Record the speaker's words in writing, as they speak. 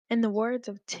In the words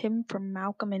of Tim from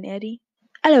Malcolm and Eddie,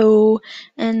 hello,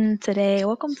 and today,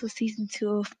 welcome to season 2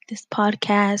 of this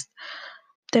podcast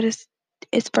that is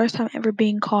its first time ever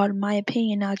being called My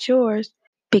Opinion, Not Yours,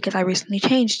 because I recently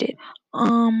changed it.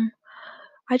 Um,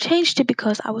 I changed it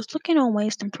because I was looking on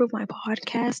ways to improve my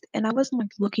podcast, and I wasn't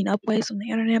like looking up ways on the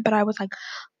internet, but I was like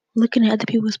looking at other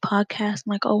people's podcasts,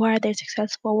 like, oh, why are they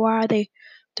successful? Why are they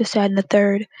this, that, and the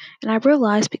third? And I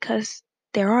realized because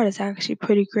their art is actually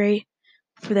pretty great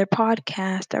for their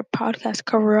podcast. Their podcast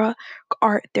cover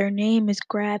art, their name is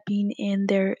grabbing, and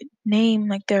their name,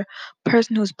 like their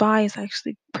person who's by, is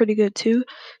actually pretty good too.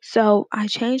 So I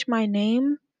changed my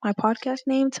name, my podcast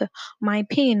name, to My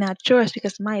Opinion, Not Yours,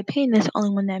 because my opinion is the only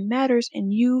one that matters,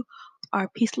 and you are a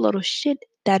piece of little shit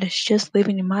that is just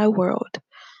living in my world.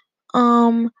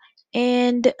 Um,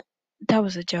 and that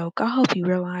was a joke. I hope you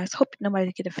realize. Hope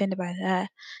nobody get offended by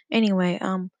that. Anyway,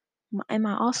 and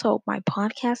my also my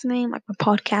podcast name, like my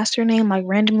podcaster name, like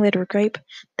Random Litter Grape.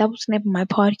 That was the name of my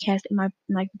podcast, and my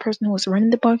like the person who was running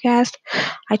the podcast.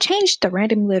 I changed the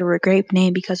Random Litter Grape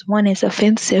name because one is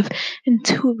offensive, and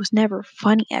two, it was never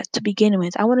funny as to begin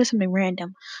with. I wanted something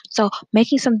random, so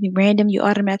making something random, you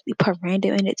automatically put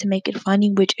random in it to make it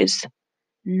funny, which is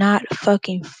not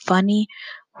fucking funny.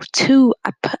 Two,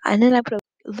 I put a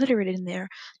literate in there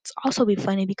to also be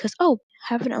funny because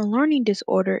having a learning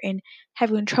disorder and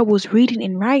having troubles reading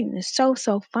and writing is so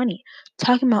funny.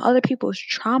 Talking about other people's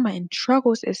trauma and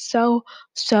struggles is so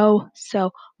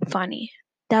funny.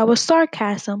 That was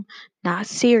sarcasm, not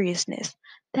seriousness.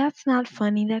 That's not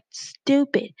funny. That's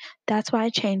stupid. That's why I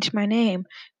changed my name.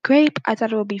 Grape, I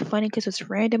thought it would be funny because it's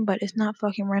random, but it's not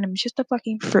fucking random. It's just a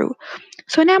fucking fruit.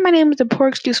 So now my name is a poor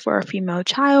excuse for a female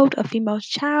child. A female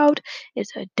child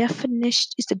is a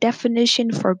definition. Is the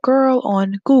definition for girl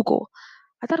on Google.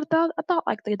 I thought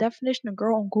like the definition of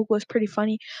girl on Google is pretty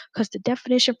funny because the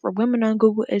definition for women on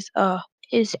Google is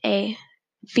a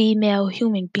female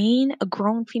human being, a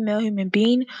grown female human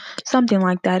being, something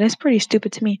like that. It's pretty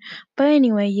stupid to me. But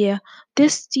anyway, yeah, the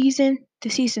season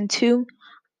 2,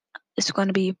 is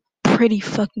gonna be pretty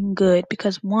fucking good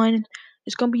because one,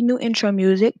 it's gonna be new intro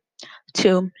music.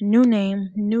 Two, new name,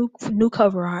 new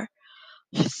cover art.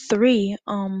 Three,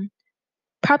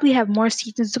 probably have more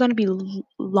seasons. It's gonna be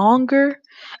longer,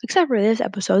 except for this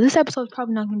episode. This episode is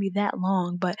probably not gonna be that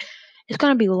long, but it's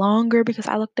gonna be longer because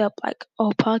I looked up like,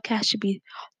 podcast should be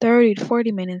 30 to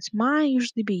 40 minutes. Mine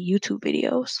usually be YouTube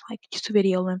videos, like YouTube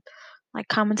video length, like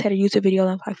commentator YouTube video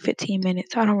length, like 15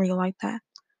 minutes. I don't really like that.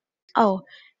 Oh,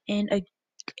 and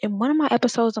in one of my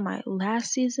episodes of my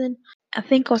last season, I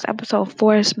think it was episode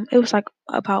 4. It was like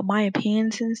about my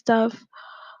opinions and stuff.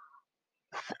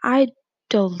 I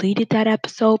deleted that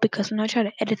episode because when I tried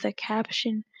to edit the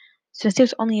caption, since it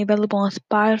was only available on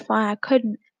Spotify, I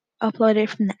couldn't upload it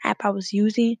from the app I was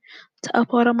using to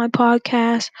upload on my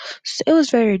podcast. So it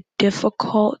was very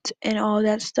difficult and all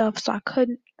that stuff. So I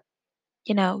couldn't,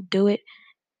 do it.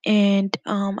 And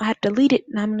I had to delete it,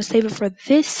 and I'm gonna save it for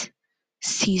this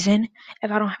season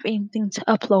if I don't have anything to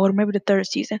upload, or maybe the third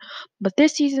season. But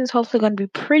this season is hopefully gonna be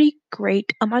pretty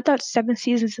great. I thought 7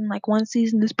 seasons in like one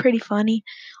season is pretty funny,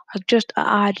 like just an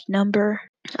odd number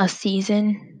a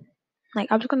season.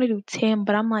 Like I was gonna do 10,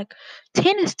 but I'm like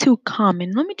 10 is too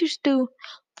common. Let me just throw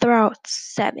out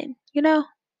 7, or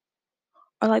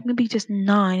like maybe just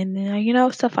 9, and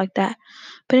then stuff like that.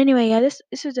 But anyway, yeah, this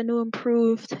is a new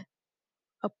improved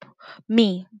up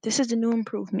me. This is a new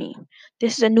improved me.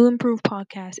 This is a new improved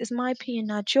podcast. It's my opinion,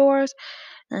 not yours.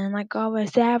 And like I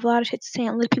always say, I have a lot of shit to say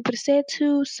and other people to say it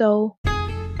to. So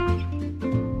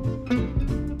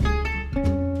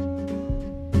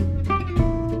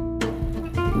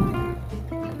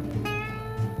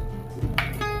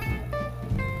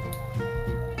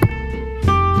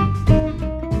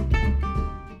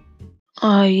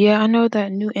yeah, I know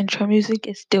that new intro music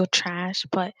is still trash,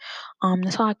 but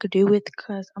that's all I could do with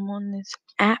because I'm on this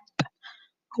app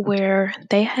where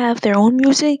they have their own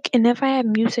music, and if I have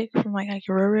music from like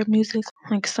Aurora music,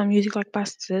 like some music like by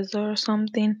SZA or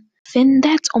something, then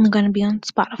that's only gonna be on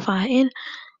Spotify, and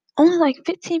only like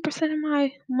 15%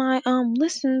 of my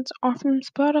listens are from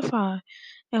Spotify.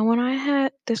 And when I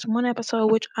had this one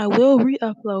episode, which I will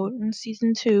re-upload in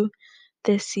season 2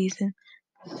 this season,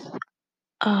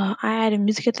 I added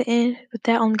music at the end, but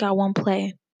that only got one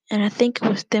play. And I think it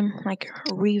was them like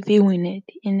reviewing it,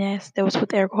 and that was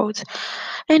with air quotes.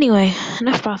 Anyway,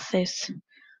 enough about this.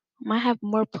 I have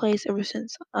more plays ever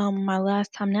since my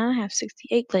last time. Now I have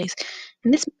 68 plays,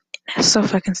 and that's so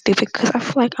fucking stupid because I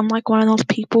feel like I'm like one of those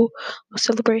people who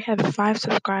celebrate having 5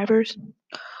 subscribers,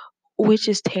 which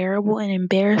is terrible and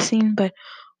embarrassing. But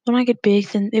when I get big,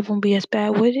 then it won't be as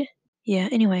bad, would it? Yeah.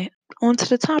 Anyway, on to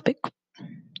the topic.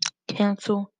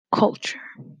 cancel culture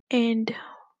and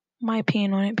my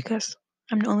opinion on it because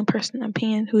I'm the only person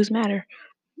opinion who's matter.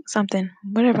 Something,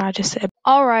 whatever I just said.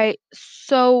 All right.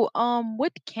 So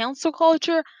with cancel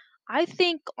culture, I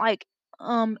think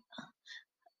um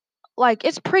like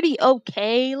it's pretty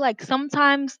okay. Like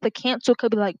sometimes the cancel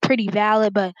could be like pretty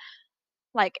valid, but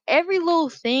like every little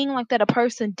thing like that a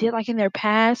person did like in their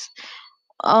past,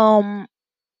 um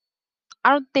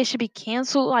I don't think they should be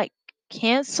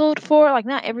canceled for like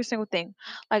not every single thing.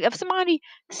 Like if somebody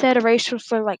said a racial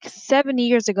slur like 7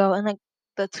 years ago and like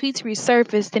the tweets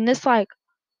resurfaced, then it's like,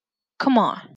 come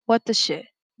on, what the shit.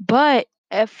 But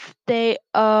if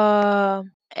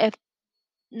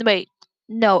wait,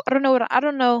 no, I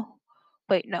don't know.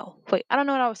 Wait, no, wait, I don't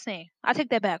know what I was saying. I take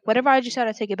that back. Whatever I just said,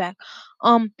 I take it back.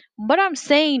 What I'm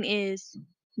saying is,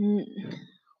 n-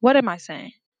 what am I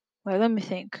saying? Wait, let me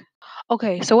think.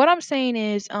 Okay, so what I'm saying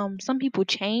is, some people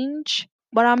change.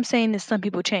 What I'm saying is, some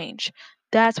people change.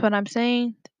 That's what I'm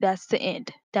saying. That's the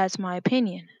end. That's my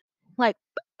opinion. Like,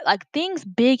 like things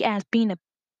big as being a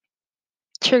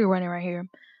trigger warning right here.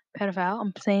 Pedophile.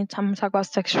 I'm gonna talk about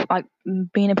sexual, like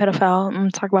being a pedophile. I'm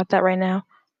gonna talk about that right now.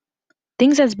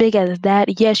 Things as big as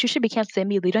that, yes, you should be canceled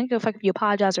immediately. Don't give a fuck if you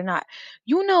apologize or not.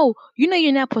 You're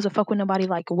not supposed to fuck with nobody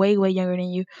like way, way younger than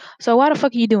you. So why the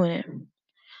fuck are you doing it?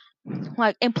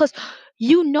 Like, and plus,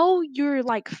 you're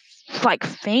like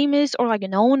famous or like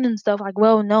known and stuff, like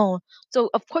well known. So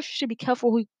of course you should be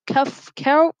careful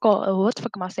careful. What the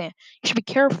fuck am I saying? You should be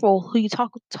careful who you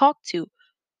talk to.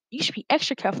 You should be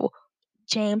extra careful,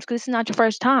 James, because this is not your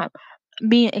first time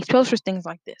being exposed for things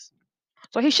like this.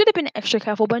 So he should have been extra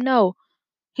careful, but no,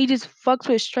 he just fucks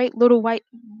with straight little white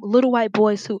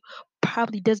boys who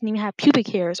probably doesn't even have pubic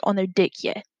hairs on their dick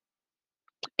yet.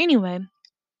 Anyway,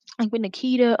 like with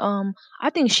Nikita, I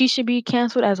think she should be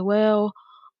canceled as well.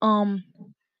 Um,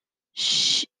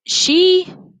 she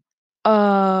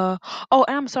oh,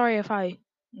 and I'm sorry if I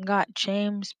got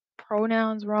James'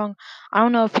 pronouns wrong. I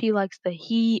don't know if he likes the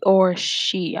he or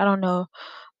she. I don't know,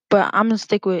 but I'm gonna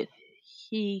stick with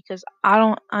he because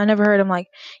I never heard him like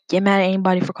get mad at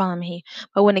anybody for calling him he.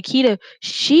 But when Nikita,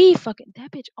 she fucking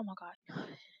that bitch. Oh my god,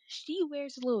 she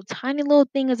wears a little tiny little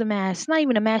thing as a mask. It's not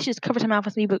even a mask. She just covers her mouth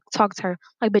when people talk to her.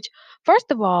 Like, bitch. First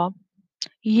of all,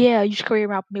 yeah, you should cover your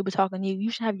mouth when people talking to you.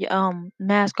 You should have your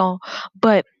mask on.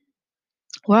 But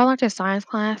what I learned in science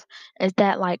class is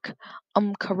that like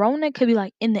corona could be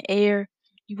like in the air.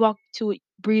 You walk to it,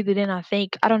 breathe it in. I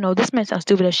think I don't know. This might sound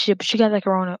stupid as shit, but she got that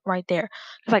corona right there.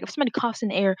 It's like if somebody coughs in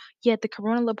the air, yeah, the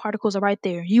corona little particles are right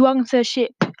there. You walk into that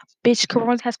shit, bitch.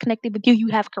 Corona has connected with you. You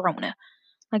have corona.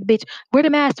 Like, bitch, wear the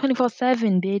mask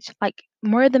 24/7, bitch. Like,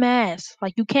 wear the mask.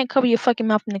 Like, you can't cover your fucking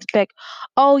mouth and expect,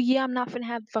 oh, yeah, I'm not finna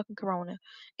have fucking corona.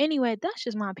 Anyway, that's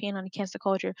just my opinion on the cancel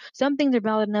culture. Some things are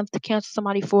valid enough to cancel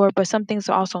somebody for, but some things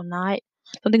are also not.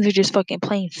 Some things are just fucking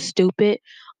plain stupid.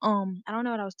 I don't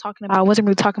know what I was talking about. I wasn't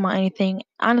really talking about anything.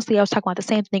 Honestly, I was talking about the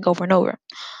same thing over and over.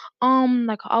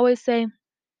 Like I always say,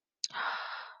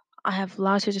 I have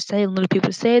lots to say and little people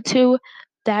to say it to.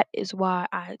 That is why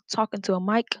I talk into a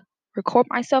mic, record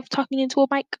myself talking into a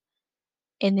mic,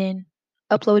 and then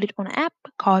upload it on an app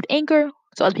called Anchor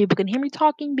so other people can hear me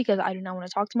talking because I do not want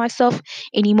to talk to myself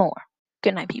anymore.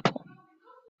 Good night, people.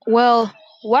 Well,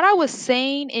 what I was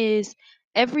saying is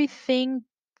everything.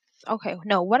 Okay,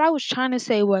 no, what I was trying to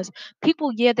say was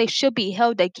people, yeah, they should be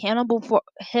held accountable.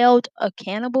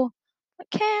 Cannibal,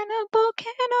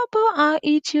 I'll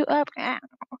eat you up.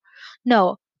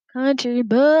 No, country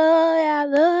boy, I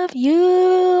love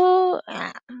you.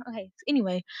 Okay,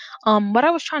 anyway, what I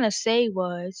was trying to say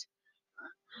was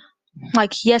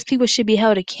like yes, people should be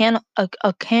held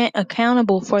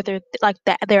accountable for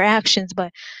their actions,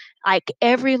 but like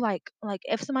every like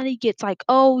if somebody gets like,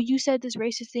 oh, you said this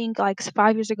racist thing like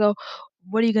 5 years ago,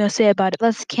 what are you gonna say about it?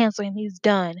 Let's cancel him. He's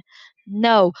done.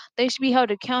 No, they should be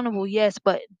held accountable. Yes,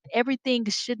 but everything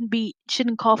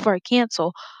shouldn't call for a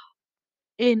cancel.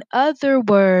 In other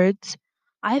words,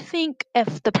 I think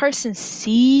if the person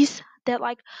sees that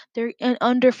like they're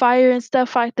under fire and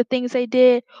stuff like the things they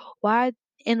did, why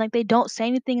and like they don't say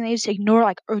anything and they just ignore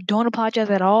like or don't apologize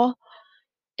at all,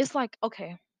 it's like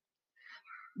okay,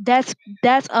 that's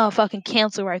that's a fucking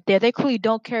cancel right there. They clearly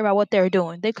don't care about what they're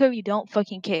doing. They clearly don't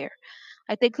fucking care.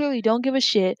 Like they clearly don't give a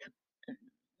shit.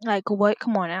 Like what?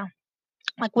 Come on now.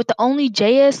 Like with the only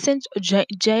JS since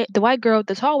J the white girl,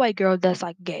 the tall white girl that's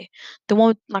like gay, the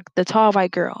one like the tall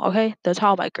white girl, okay, the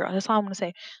tall white girl. That's all I'm gonna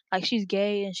say. Like she's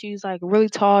gay and she's like really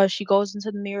tall. She goes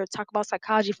into the mirror, talk about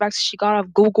psychology facts she got off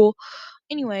Google.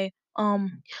 Anyway,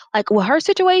 like with her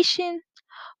situation,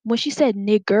 when she said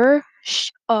nigger,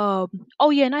 oh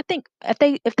yeah, and I think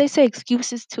if they say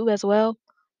excuses too as well,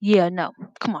 Yeah, no.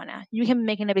 Come on now. You can't be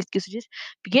making up excuses. Just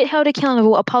get held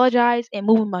accountable, apologize, and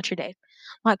move on about your day.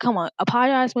 Like, come on,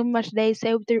 apologize, move on about your day,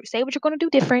 say what you're gonna do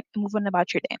different, and move on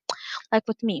about your day. Like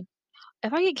with me,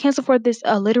 if I get canceled for this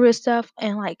illiterate stuff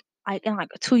and like in like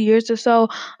 2 years or so,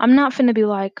 I'm not finna be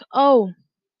like, oh,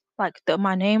 like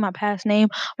my name, my past name.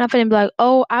 I'm not finna be like,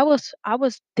 oh, I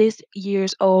was this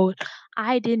years old.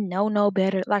 I didn't know no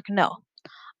better. Like no,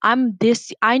 I'm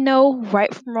this. I know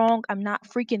right from wrong. I'm not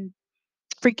freaking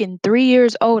 3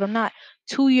 years old. I'm not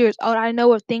 2 years old. I know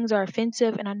what things are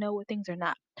offensive and I know what things are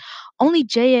not. Only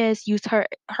JS used her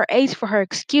age for her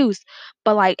excuse.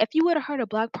 But like if you would have heard a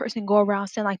black person go around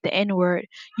saying like the N word,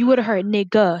 you would have heard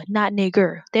nigga, not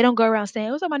nigger. They don't go around saying,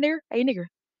 what's up, my nigger? Hey nigger.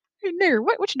 Hey nigger,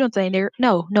 what you doing saying nigger?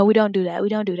 No, no, we don't do that. We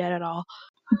don't do that at all.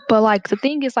 But like the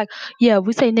thing is like, yeah,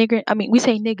 we say nigger. I mean, we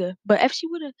say nigga. But if she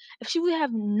would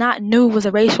have not knew it was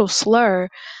a racial slur,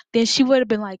 then she would have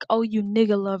been like, oh, you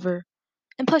nigga lover.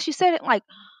 And plus, you said it like,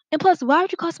 and plus, why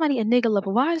would you call somebody a nigga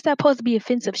lover? Why is that supposed to be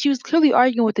offensive? She was clearly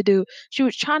arguing with the dude. She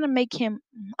was trying to make him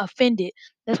offended.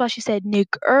 That's why she said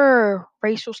nigger,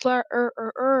 racial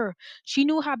slur, She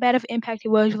knew how bad of an impact it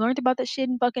was. You learned about that shit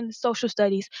in fucking social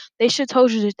studies. They should have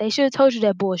told you this. They should have told you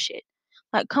that bullshit.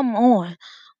 Like, come on.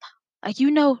 Like,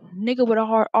 nigga with a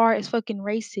hard R is fucking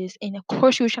racist. And of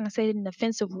course, you were trying to say it in an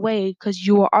offensive way because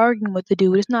you were arguing with the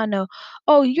dude. It's not no,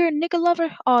 oh, you're a nigga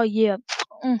lover? Oh, yeah.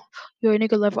 You're a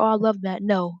nigga lover. Oh, I love that.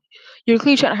 No. You're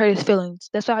clearly trying to hurt his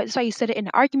feelings. That's why you said it in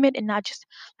an argument and not just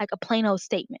like a plain old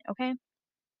statement, okay?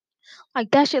 Like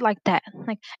that shit like that.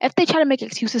 Like if they try to make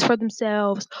excuses for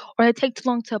themselves or they take too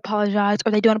long to apologize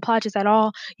or they don't apologize at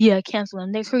all, yeah, cancel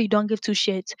them. They clearly don't give two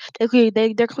shits. They're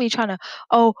clearly trying to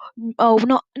oh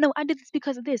no, I did this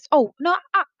because of this. Oh no,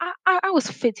 I was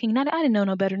 15. I didn't know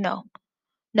no better. No.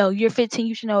 No, you're 15.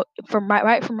 You should know from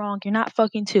right from wrong. You're not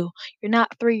fucking 2. You're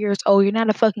not 3 years old. You're not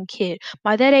a fucking kid.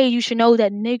 By that age, you should know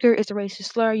that nigger is a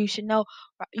racist slur. You should know.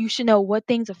 You should know what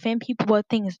things offend people, what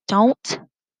things don't.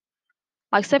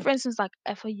 Like, say for instance, like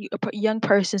if a young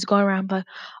person is going around like,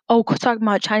 oh, talking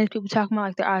about Chinese people talking about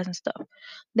like their eyes and stuff,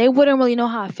 they wouldn't really know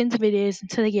how offensive it is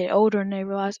until they get older and they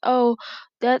realize, oh,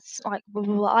 that's like blah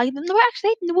blah blah. Like, no,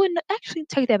 actually, they wouldn't actually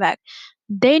take that back.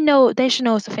 They should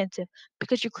know it's offensive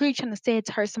because you're clearly trying to say it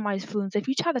to hurt somebody's feelings. If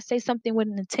you try to say something with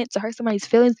an intent to hurt somebody's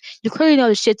feelings, you clearly know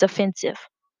the shit's offensive.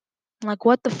 Like,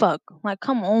 what the fuck? Like,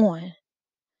 come on,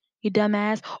 you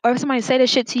dumbass. Or if somebody say that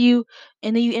shit to you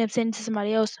and then you end up sending it to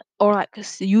somebody else or like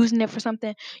using it for something,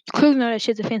 you clearly know that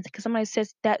shit's offensive because somebody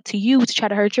says that to you to try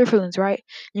to hurt your feelings, right?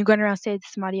 And you're going around saying it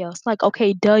to somebody else. Like,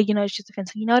 okay, duh, you know it's just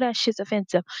offensive. You know that shit's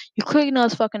offensive. You clearly know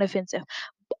it's fucking offensive.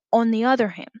 On the other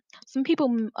hand, some people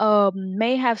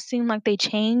may have seemed like they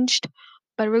changed,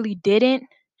 but really didn't.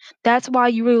 That's why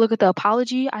you really look at the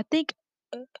apology. I think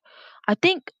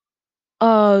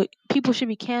people should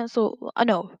be canceled.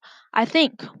 No, I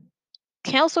think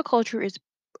cancel culture is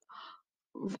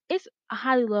it's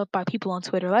highly loved by people on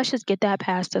Twitter. Let's just get that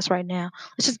past us right now.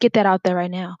 Let's just get that out there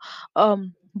right now.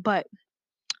 But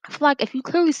I feel like if you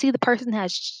clearly see the person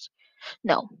has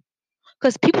no,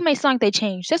 because people may sound like they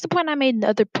changed. That's the point I made in the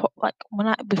other like when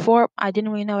I before I didn't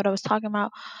really know what I was talking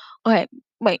about. Okay,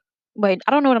 wait,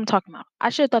 I don't know what I'm talking about. I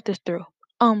should have thought this through.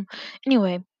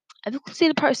 Anyway. If you can see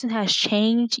the person has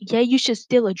changed, yeah, you should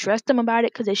still address them about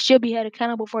it because they should be held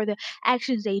accountable for the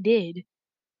actions they did.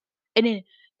 And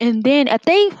then, if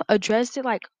they address it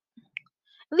like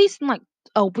at least in like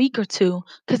a week or two,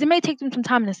 because it may take them some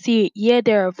time to see it. Yeah,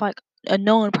 they're like a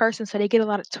known person, so they get a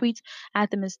lot of tweets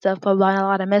at them and stuff, a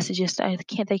lot of messages. So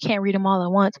they can't read them all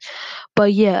at once.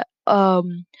 But yeah,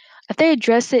 if they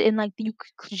address it and like you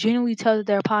genuinely tell that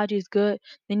their apology is good,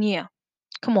 then yeah,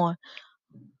 come on.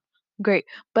 Great.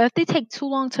 But if they take too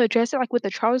long to address it, like with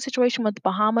the Charlie situation with the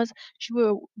Bahamas, she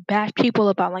would bash people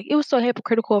about like it was so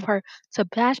hypocritical of her to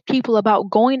bash people about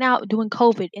going out doing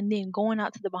COVID and then going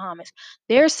out to the Bahamas.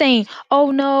 They're saying,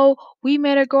 "Oh no, we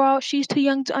made her go out. She's too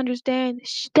young to understand."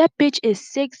 That bitch is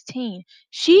 16.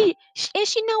 And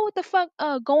she know what the fuck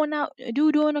going out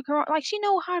do during the corona. Like she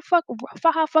know how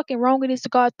fucking wrong it is to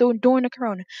go out through during the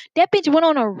corona. That bitch went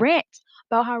on a rant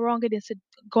about how wrong it is to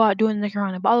go out during the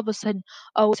corona. But all of a sudden,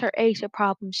 oh, it's her age the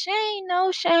problem. She ain't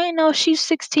no. She's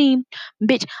 16,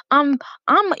 bitch. I'm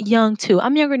young too.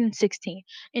 I'm younger than 16,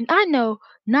 and I know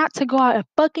not to go out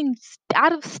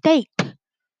out of state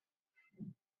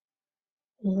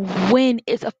when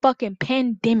it's a fucking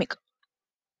pandemic,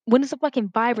 when it's a fucking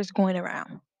virus going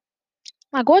around.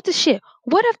 Like what the shit?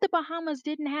 What if the Bahamas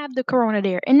didn't have the corona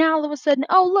there, and now all of a sudden,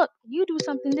 oh look, you do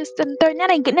something this and third. Now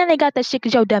they got that shit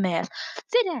because your dumb ass.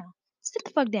 Sit down. sit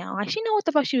the fuck down. Like she know what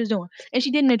the fuck she was doing, and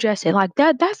she didn't address it. Like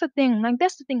that. That's the thing. Like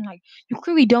that's the thing. Like you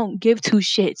clearly don't give two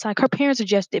shits. Like her parents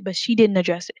addressed it, but she didn't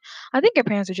address it. I think her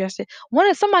parents addressed it.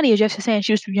 Somebody addressed it saying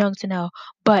she was too young to know,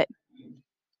 but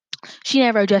she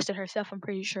never addressed it herself. I'm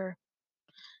pretty sure.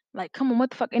 Like, come on,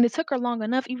 what the fuck? And it took her long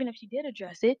enough, even if she did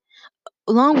address it,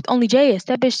 along with only JS,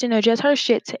 that bitch didn't address her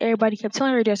shit to everybody kept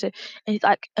telling her to address it. And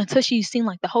like until she seen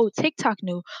like the whole TikTok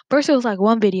knew. First it was like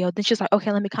one video, then she was like,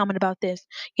 okay, let me comment about this.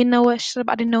 You know what? She's like,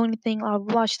 I didn't know anything, blah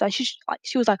blah blah.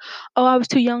 She was like, oh, I was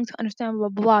too young to understand, blah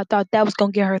blah blah. I thought that was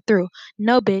gonna get her through.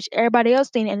 No, bitch. Everybody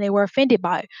else seen it and they were offended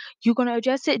by it. You gonna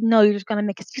address it? No, you're just gonna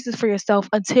make excuses for yourself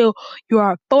until you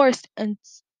are forced and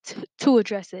to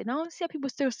address it. And I don't see how people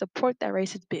still support that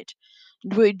racist bitch.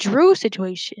 With Drew's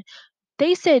situation,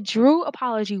 they said Drew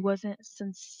apology wasn't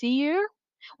sincere.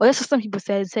 Well, that's what some people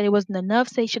said. Said it wasn't enough.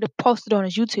 Say he should have posted on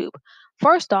his YouTube.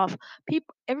 First off,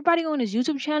 everybody on his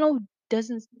YouTube channel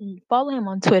doesn't follow him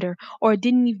on Twitter or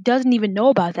doesn't even know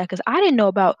about that because I didn't know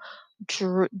about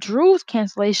Drew's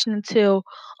cancellation until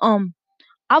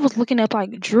I was looking up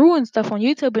like Drew and stuff on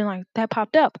YouTube and like that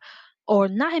popped up, or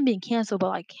not him being canceled, but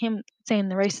like him saying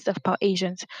the racist stuff about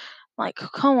Asians. Like,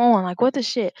 come on, like what the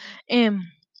shit? And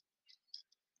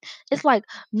it's like,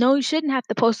 no, he shouldn't have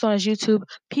to post on his YouTube.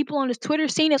 People on his Twitter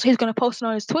seen it, so he's gonna post it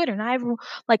on his Twitter. Not everyone,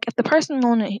 like, if the person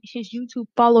on his YouTube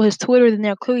follow his Twitter, then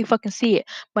they'll clearly fucking see it.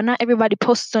 But not everybody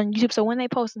posts on YouTube. So when they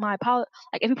post my apology,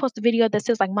 like if you post a video that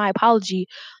says like my apology,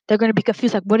 they're gonna be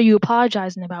confused. Like, what are you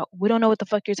apologizing about? We don't know what the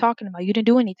fuck you're talking about. You didn't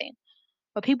do anything.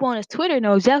 But people on his Twitter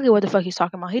know exactly what the fuck he's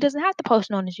talking about. He doesn't have to post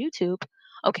it on his YouTube.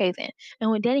 Okay then. And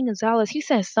with Danny Gonzalez, he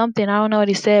said something. I don't know what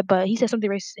he said, but he said something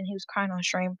racist and he was crying on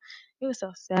stream. It was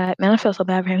so sad, man. I felt so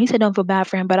bad for him. He said don't feel bad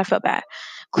for him, but I felt bad.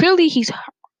 Clearly, he's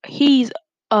you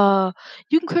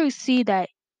can clearly see that.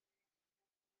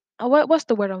 What's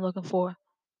the word I'm looking for?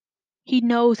 He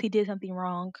knows he did something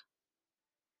wrong.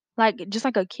 Like just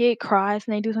like a kid cries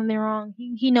and they do something wrong.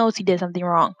 He knows he did something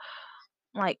wrong.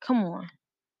 Like come on.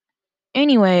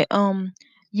 Anyway,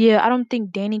 yeah, I don't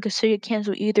think Danny should get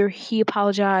canceled either. He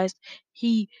apologized.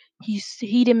 He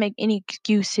didn't make any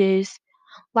excuses.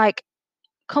 Like,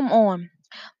 come on.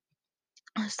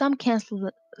 Some cancel,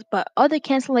 but other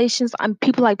cancellations,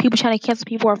 people trying to cancel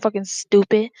people are fucking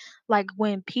stupid. Like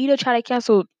when Peter tried to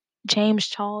cancel James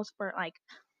Charles for like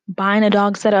buying a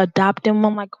dog instead of adopting him.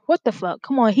 I'm like, what the fuck?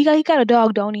 Come on, he got a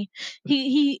dog, don't he?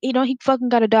 He fucking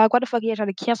got a dog. What the fuck he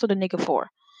trying to cancel the nigga for?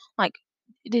 Like,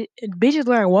 bitches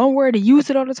learn one word and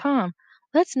use it all the time.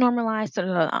 Let's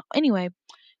normalize. Anyway,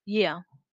 yeah.